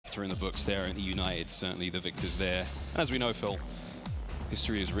in the books there, and eUnited certainly the victors there. And as we know, Phil,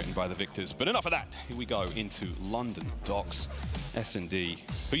 history is written by the victors. But enough of that. Here we go into London Docks, S&D.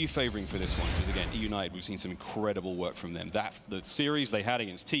 Who are you favouring for this one? Because again, eUnited, we've seen some incredible work from them. The series they had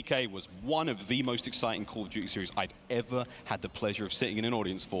against TK was one of the most exciting Call of Duty series I've ever had the pleasure of sitting in an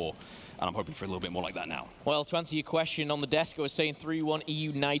audience for. And I'm hoping for a little bit more like that now. Well, to answer your question, on the desk I was saying 3-1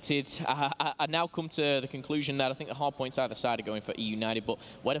 eUnited. I now come to the conclusion that I think the hard points either side are going for eUnited, but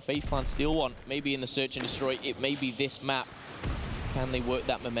where the Faze clan still want, maybe in the Search and Destroy, it may be this map. Can they work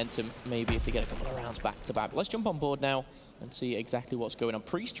that momentum, maybe if they get a couple of rounds back to back? Let's jump on board now and see exactly what's going on.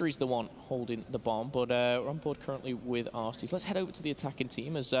 Priester is the one holding the bomb, but we're on board currently with Arsties. Let's head over to the attacking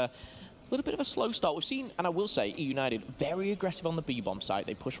team as a little bit of a slow start. We've seen, and I will say, eUnited very aggressive on the B-bomb side.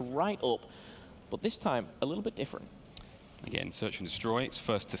 They push right up, but this time a little bit different. Again, Search and Destroy, it's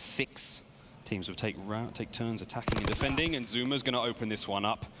first to 6. Teams will take turns attacking and defending, and Zuma's going to open this one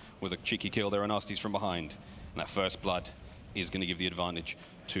up with a cheeky kill there, and Arsties from behind. And that first blood is going to give the advantage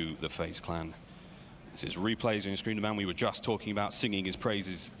to the Faze clan. This is replays on screen. The man we were just talking about, singing his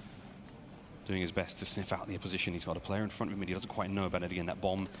praises, doing his best to sniff out the opposition. He's got a player in front of him and he doesn't quite know about it. Again, that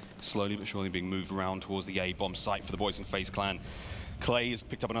bomb slowly but surely being moved around towards the A-bomb site for the boys in Faze clan. Clay has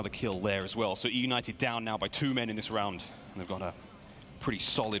picked up another kill there as well. So eUnited down now by 2 men in this round. And they've got a pretty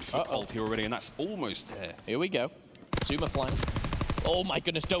solid foothold here already, and that's almost there. Here we go. Zuma flank. Oh my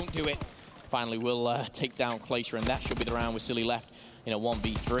goodness, don't do it. Finally, we'll take down Glacier, and that should be the round with Silly left in a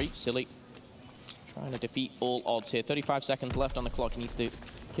 1v3. Silly trying to defeat all odds here. 35 seconds left on the clock. He needs to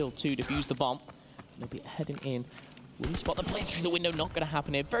kill 2, defuse the bomb. Maybe heading in. Will he spot the plane through the window? Not going to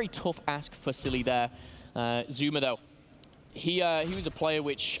happen here. Very tough ask for Silly there. Zuma, though, he was a player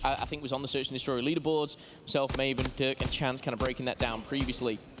which I think was on the Search and Destroy leaderboards. Himself, Maven, Dirk, and Chance kind of breaking that down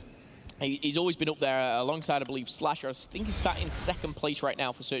previously. He's always been up there alongside, I believe, Slasher. I think he's sat in 2nd place right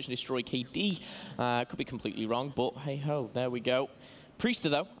now for Search and Destroy KD. Could be completely wrong, but hey-ho, there we go.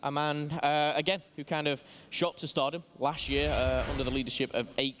 Priester, though, a man, again, who kind of shot to stardom last year under the leadership of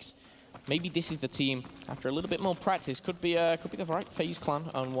Aches. Maybe this is the team, after a little bit more practice, could be the right Faze clan,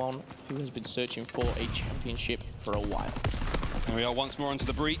 and one who has been searching for a championship for a while. Here we are once more onto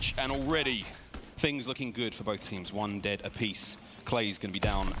the breach, and already things looking good for both teams. 1 dead apiece. Clay's going to be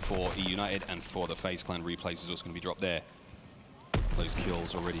down for eUnited, and for the Faze clan, replays is also going to be dropped there. Those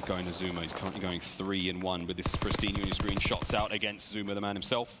kills already going to Zuma. He's currently going 3-1, but this is Pristini on your screen. Shots out against Zuma, the man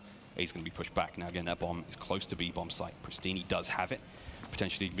himself. He's going to be pushed back. Now, again, that bomb is close to B-bomb site. Pristini does have it.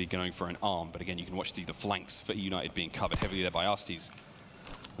 Potentially be going for an arm, but again, you can watch the flanks for eUnited being covered heavily there by Arsties.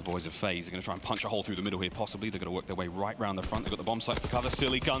 The boys of Faze are going to try and punch a hole through the middle here, possibly. They're going to work their way right round the front. They've got the bomb site for cover.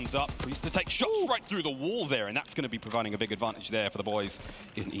 Silly guns up. Priester takes shots right through the wall there, and that's going to be providing a big advantage there for the boys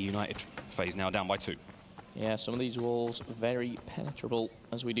in eUnited. Faze now down by 2. Yeah, some of these walls very penetrable,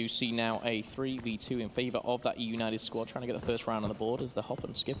 as we do see now a 3v2 in favour of that eUnited squad, trying to get the first round on the board as the hop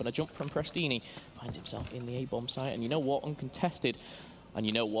and skip and a jump from Prestini finds himself in the A-bomb site. And you know what? Uncontested. And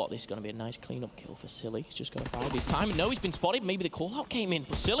you know what? This is going to be a nice clean-up kill for Silly. He's just going to bide his time. And no, he's been spotted. Maybe the call-out came in.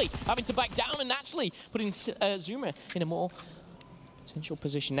 But Silly having to back down and actually putting Zuma in a more potential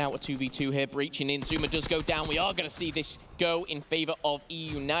position now. A 2v2 here, breaching in. Zuma does go down. We are going to see this go in favor of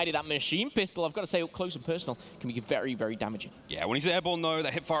eUnited. That machine pistol, I've got to say, up close and personal, can be very, very damaging. Yeah, when he's airborne, though,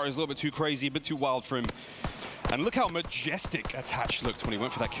 that hipfire is a little bit too crazy, a bit too wild for him. And look how majestic Attach looked when he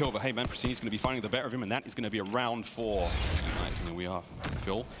went for that kill. But hey, man, Pristini's going to be finding the better of him, and that is going to be a round 4. I mean, we are,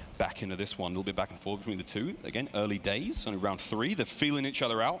 Phil, back into this one. A little bit back and forth between the two. Again, early days, only round 3. They're feeling each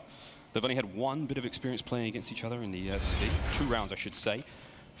other out. They've only had 1 bit of experience playing against each other in the 2 rounds, I should say,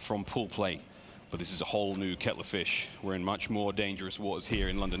 from pool play. But this is a whole new kettle of fish. We're in much more dangerous waters here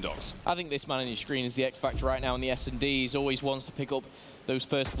in London Docks. I think this man on your screen is the X factor right now in the S&D. He's always wants to pick up those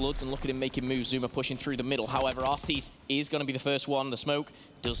first bloods, and look at him making moves. Zuma pushing through the middle. However, Arsties is going to be the first one. The smoke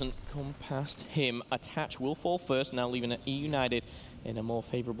doesn't come past him. Attach will fall first, now leaving eUnited in a more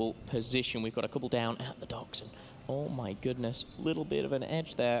favorable position. We've got a couple down at the docks, and oh my goodness, little bit of an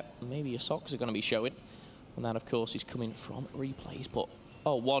edge there. Maybe your socks are going to be showing. And that, of course, is coming from replays, but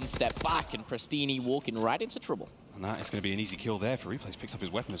oh, 1 step back, and Prestini walking right into trouble. And that is going to be an easy kill there for replays. Picks up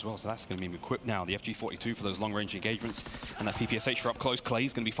his weapon as well, so that's going to be equipped now. The FG42 for those long-range engagements, and that PPSH for up close.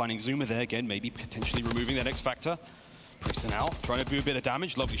 Clay's going to be finding Zuma there again, maybe potentially removing that X factor. Priester now trying to do a bit of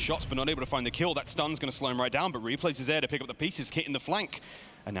damage. Lovely shots, but not able to find the kill. That stun's going to slow him right down, but replays is there to pick up the pieces, hitting the flank.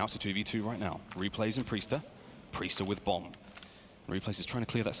 And now it's a 2v2 right now. Replays and Priester. Priester with bomb. Replays is trying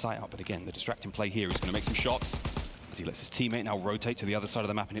to clear that site out, but again, the distracting play here is going to make some shots as he lets his teammate now rotate to the other side of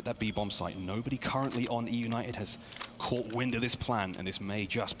the map and hit that B-bomb site. Nobody currently on eUnited has caught wind of this plan, and this may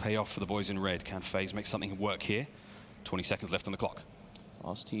just pay off for the boys in red. Can Faze make something work here? 20 seconds left on the clock.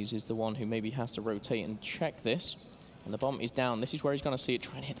 Arstees is the one who maybe has to rotate and check this. And the bomb is down. This is where he's going to see it,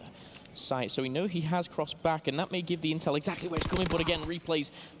 try and hit the site. So we know he has crossed back, and that may give the intel exactly where it's coming. But again,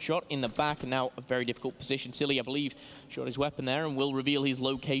 replays shot in the back, and now a very difficult position. Silly, I believe, shot his weapon there and will reveal his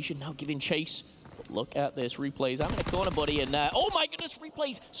location. Now giving chase. But look at this. Replays. I'm in a corner, buddy. And oh my goodness,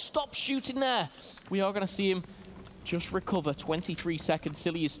 replays. Stop shooting there. We are going to see him just recover. 23 seconds.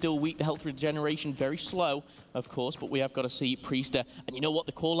 Silly is still weak. The health regeneration very slow, of course, but we have got to see Priester. And you know what?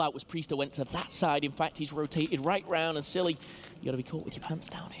 The call out was Priester went to that side. In fact, he's rotated right round, and Silly, you got to be caught with your pants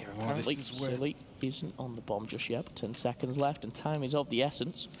down here. Apparently, Silly isn't on the bomb just yet. 10 seconds left, and time is of the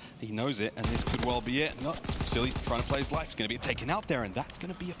essence. He knows it, and this could well be it. No, Silly trying to play his life. He's going to be taken out there, and that's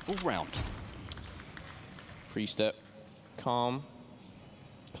going to be a full round. Priester, calm,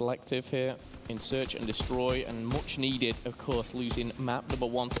 collective here in search and destroy, and much needed, of course, losing map number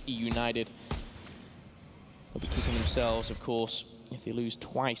 1 to eUnited. They'll be kicking themselves, of course, if they lose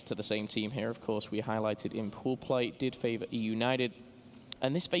twice to the same team here. Of course, we highlighted in pool play, did favor eUnited.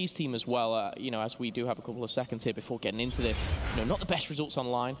 And this Faze team as well, you know, as we do have a couple of seconds here before getting into this, you know, not the best results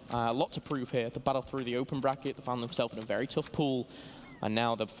online. A lot to prove here. The battle through the open bracket, they found themselves in a very tough pool. And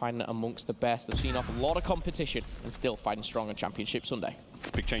now they're fighting amongst the best. They've seen off a lot of competition and still fighting strong on Championship Sunday.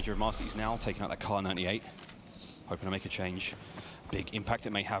 Big change here of Arstees now, taking out that Car 98. Hoping to make a change. Big impact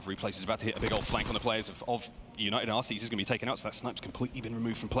it may have. Replace is about to hit a big old flank on the players of eUnited. Arstees is going to be taken out, so that snipe's completely been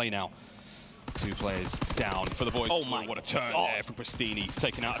removed from play now. 2 players down for the boys. Oh my what a turn there from Pristini.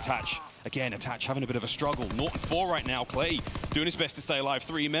 Taking out Attach. Again, Attach having a bit of a struggle. 0-4 right now. Clay doing his best to stay alive.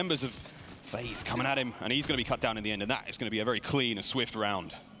 3 members of Faze coming at him, and he's going to be cut down in the end, and that is going to be a very clean and swift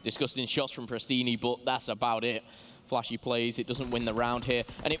round. Disgusting shots from Pristini, but that's about it. Flashy plays, it doesn't win the round here,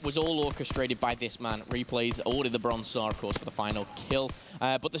 and it was all orchestrated by this man. Replays awarded the Bronze Star, of course, for the final kill.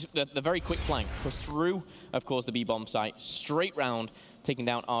 But the very quick flank was through, of course, the B-bomb site, straight round, taking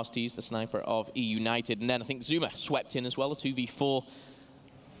down Arstees, the sniper of eUnited. And then I think Zuma swept in as well, a 2v4.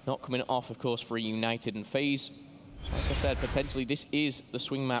 Not coming off, of course, for eUnited and Faze. Like I said, potentially this is the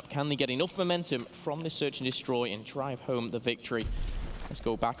swing map. Can they get enough momentum from this search and destroy and drive home the victory? Let's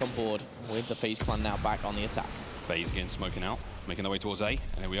go back on board with the Faze clan now back on the attack. Faze again smoking out, making their way towards A, and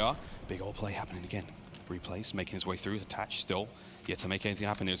there we are. Big old play happening again. Replays, making his way through, Attached still, yet to make anything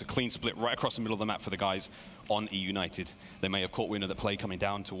happen. There's a clean split right across the middle of the map for the guys on eUnited. They may have caught wind of the play coming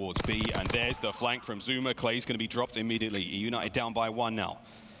down towards B, and there's the flank from Zuma. Clay's going to be dropped immediately. eUnited down by 1 now.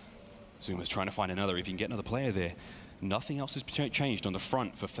 Zuma's trying to find another, if he can get another player there. Nothing else has changed on the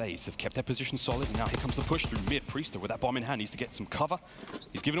front for Faze. They've kept their position solid, and now here comes the push through mid. Priester with that bomb in hand needs to get some cover.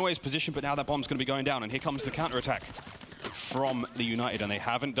 He's given away his position, but now that bomb's going to be going down, and here comes the counter-attack from the United, and they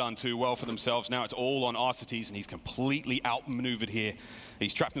haven't done too well for themselves. Now it's all on Arstees, and he's completely outmaneuvered here.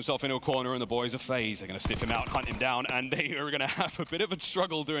 He's trapped himself into a corner, and the boys of Faze are going to sniff him out, hunt him down, and they are going to have a bit of a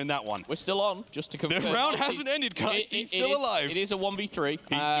struggle doing that one. We're still on, just to confirm. The round hasn't ended, guys. He's still alive. It is a 1v3.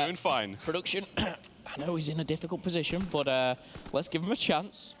 He's doing fine. Production, I know he's in a difficult position, but let's give him a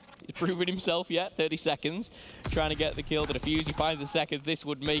chance. He's proven himself yet, 30 seconds. Trying to get the kill, the defuse, he finds a second. This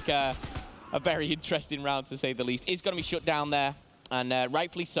would make a very interesting round, to say the least. It's going to be shut down there, and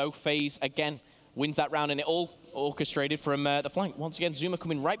rightfully so. Faze, again, wins that round, and it all orchestrated from the flank. Once again, Zuma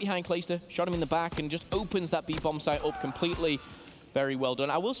coming right behind Clayster, shot him in the back, and just opens that B-bomb site up completely. Very well done.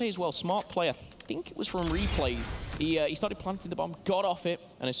 I will say as well, smart player. I think it was from replays. He started planting the bomb, got off it,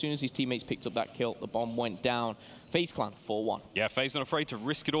 and as soon as his teammates picked up that kill, the bomb went down. Faze clan 4-1. Yeah, Faze not afraid to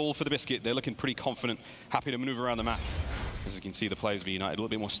risk it all for the biscuit. They're looking pretty confident, happy to maneuver around the map. As you can see, the players of eUnited a little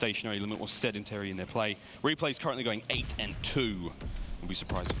bit more stationary, a little bit more sedentary in their play. Replay's currently going 8-2. We'll be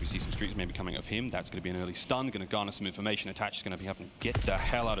surprised if we see some streaks maybe coming of him. That's going to be an early stun, going to garner some information. Attached is going to be having to get the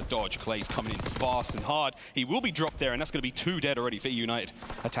hell out of dodge. Clay's coming in fast and hard. He will be dropped there, and that's going to be 2 dead already for eUnited.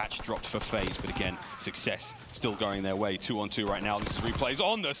 Attached dropped for Faze, but again, success still going their way. 2-on-2 right now. This is Replays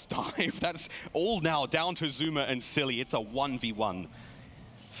on the dive. That's all now down to Zuma and Silly. It's a 1v1.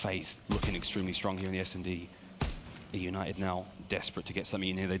 Faze looking extremely strong here in the S&D. eUnited now desperate to get something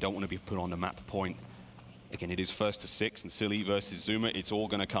in here. They don't want to be put on the map point. Again, it is 1st to 6, and Silly versus Zuma. It's all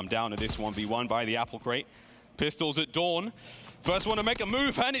going to come down to this 1v1 by the apple crate. Pistols at dawn. First one to make a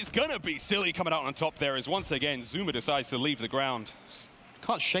move, and it's going to be Silly coming out on top there as once again Zuma decides to leave the ground.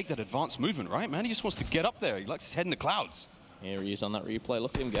 Can't shake that advanced movement, right, man? He just wants to get up there. He likes his head in the clouds. Here he is on that replay.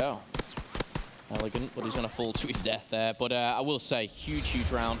 Look at him go. Elegant, but he's going to fall to his death there. But I will say, huge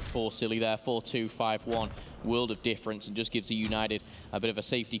round for Silly there. 4-2, 5-1. World of difference, and just gives eUnited a bit of a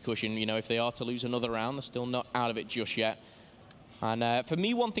safety cushion. You know, if they are to lose another round, they're still not out of it just yet. And for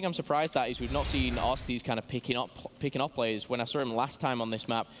me, one thing I'm surprised at is we've not seen Arstees kind of picking up players. When I saw him last time on this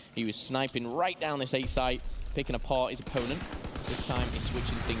map, he was sniping right down this A site, picking apart his opponent. this time is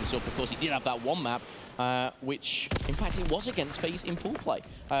switching things up. Of course, he did have that one map, which, in fact, it was against Faze in pool play.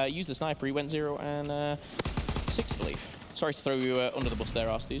 Used the sniper, he went 0 and 6, I believe. Sorry to throw you under the bus there,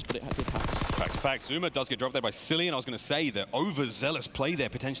 Arstes, but it did happen. Fact to fact, Zuma does get dropped there by Silly, and I was going to say that overzealous play there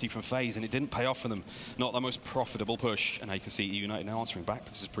potentially from Faze, and it didn't pay off for them. Not the most profitable push, and now you can see eUnited now answering back.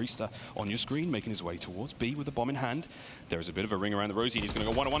 This is Priester on your screen, making his way towards B with the bomb in hand. There's a bit of a ring around the rosy, and he's going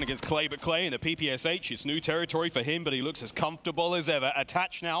to go one-on-one against Clay, but Clay in the PPSH, it's new territory for him, but he looks as comfortable as ever.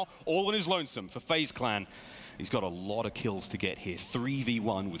 Attached now, all in his lonesome for Faze Clan. He's got a lot of kills to get here.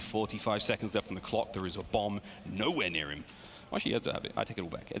 3v1 with 45 seconds left on the clock. There is a bomb nowhere near him. Actually, I take it all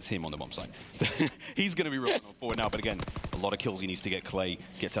back. It's him on the bomb site. He's going to be rolling on forward now, but again, a lot of kills he needs to get. Clay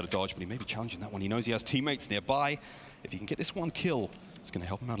gets out of dodge, but he may be challenging that one. He knows he has teammates nearby. If he can get this one kill, it's going to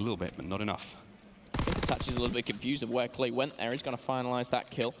help him out a little bit, but not enough. I think Attach is a little bit confused of where Clay went there. He's going to finalize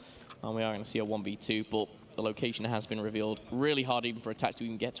that kill, and we are going to see a 1v2, but the location has been revealed. Really hard even for Attach to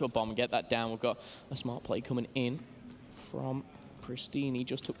even get to a bomb and get that down. We've got a smart play coming in from Pristine. He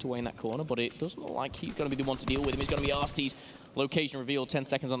just tucked away in that corner, but it doesn't look like he's going to be the one to deal with him. It's going to be Arstes. Location revealed, 10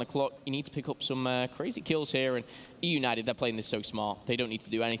 seconds on the clock. You need to pick up some crazy kills here, and eUnited, they're playing this so smart. They don't need to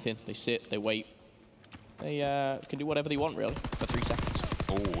do anything. They sit, they wait. They can do whatever they want, really, for 3 seconds.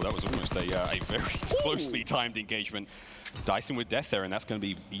 Oh, that was almost a very closely timed engagement. Dicing with death there, and that's going to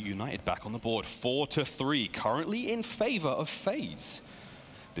be eUnited back on the board. 4-3, currently in favor of Faze.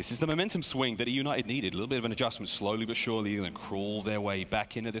 This is the momentum swing that eUnited needed. A little bit of an adjustment, slowly but surely, and then crawl their way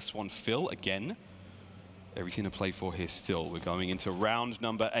back into this one. Phil, again, everything to play for here still. We're going into round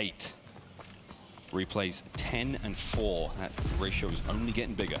number 8. Replays 10 and 4. That ratio is only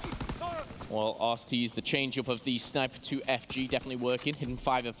getting bigger. Well, Arstes, the change-up of the Sniper to FG definitely working. Hidden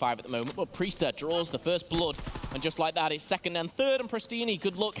 5 and 5 at the moment. But Priester draws the first blood. And just like that, it's 2nd and 3rd. And Pristini,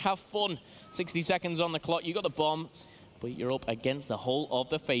 good luck, have fun. 60 seconds on the clock. You got the bomb, but you're up against the whole of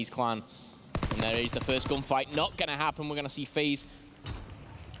the Faze clan. And there is the first gunfight. Not going to happen. We're going to see Faze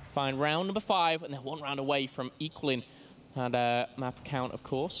find round number 5, and they're 1 round away from equaling that map count, of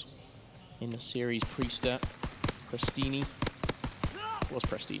course. In the series, Priester, Pristini. It was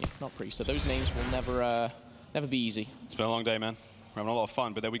Pristini, not Priester. Those names will never be easy. It's been a long day, man. We're having a lot of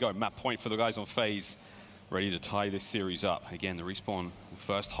fun, but there we go. Map point for the guys on Faze, ready to tie this series up. Again, the respawn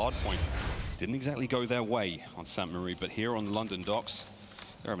first hard point didn't exactly go their way on Sainte Marie, but here on the London docks,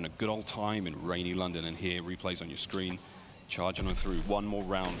 they're having a good old time in rainy London, and here, replays on your screen, charging on through. 1 more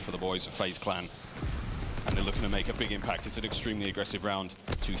round for the boys of Faze Clan, and they're looking to make a big impact. It's an extremely aggressive round.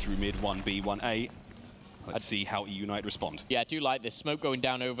 2 through mid, 1B, 1A. Let's see how eUnited respond. Yeah, I do like this. Smoke going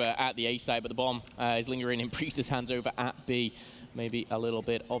down over at the A side, but the bomb is lingering in Priester's hands over at B. Maybe a little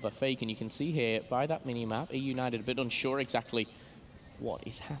bit of a fake, and you can see here by that mini-map, eUnited a bit unsure exactly what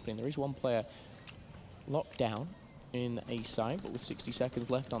is happening. There is one player locked down in the A side, but with 60 seconds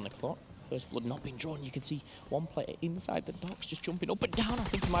left on the clock. First blood not being drawn. You can see one player inside the docks just jumping up and down. I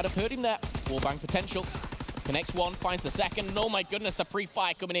think you might have heard him there. Wallbang potential. Connects one, finds the second, and oh my goodness, the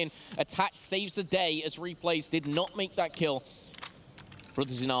pre-fire coming in. Attach saves the day as Replays did not make that kill.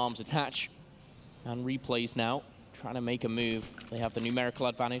 Brothers in arms, Attach and Replays now trying to make a move. They have the numerical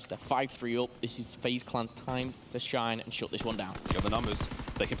advantage. They're 5-3 up. This is Faze Clan's time to shine and shut this one down. You got the numbers.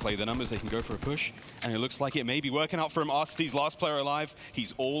 They can play the numbers. They can go for a push. And it looks like it may be working out for him. Arstes, last player alive.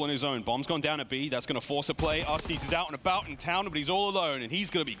 He's all on his own. Bomb's gone down at B. That's going to force a play. Arstes is out and about in town, but he's all alone, and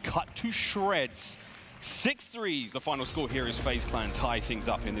he's going to be cut to shreds. 6-3, the final score here is Faze Clan tie things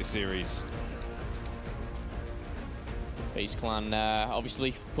up in this series. Faze Clan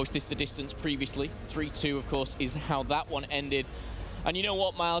obviously pushed this the distance previously. 3-2, of course, is how that one ended. And you know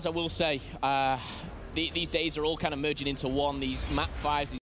what, Miles, I will say, these days are all kind of merging into one. These map 5s,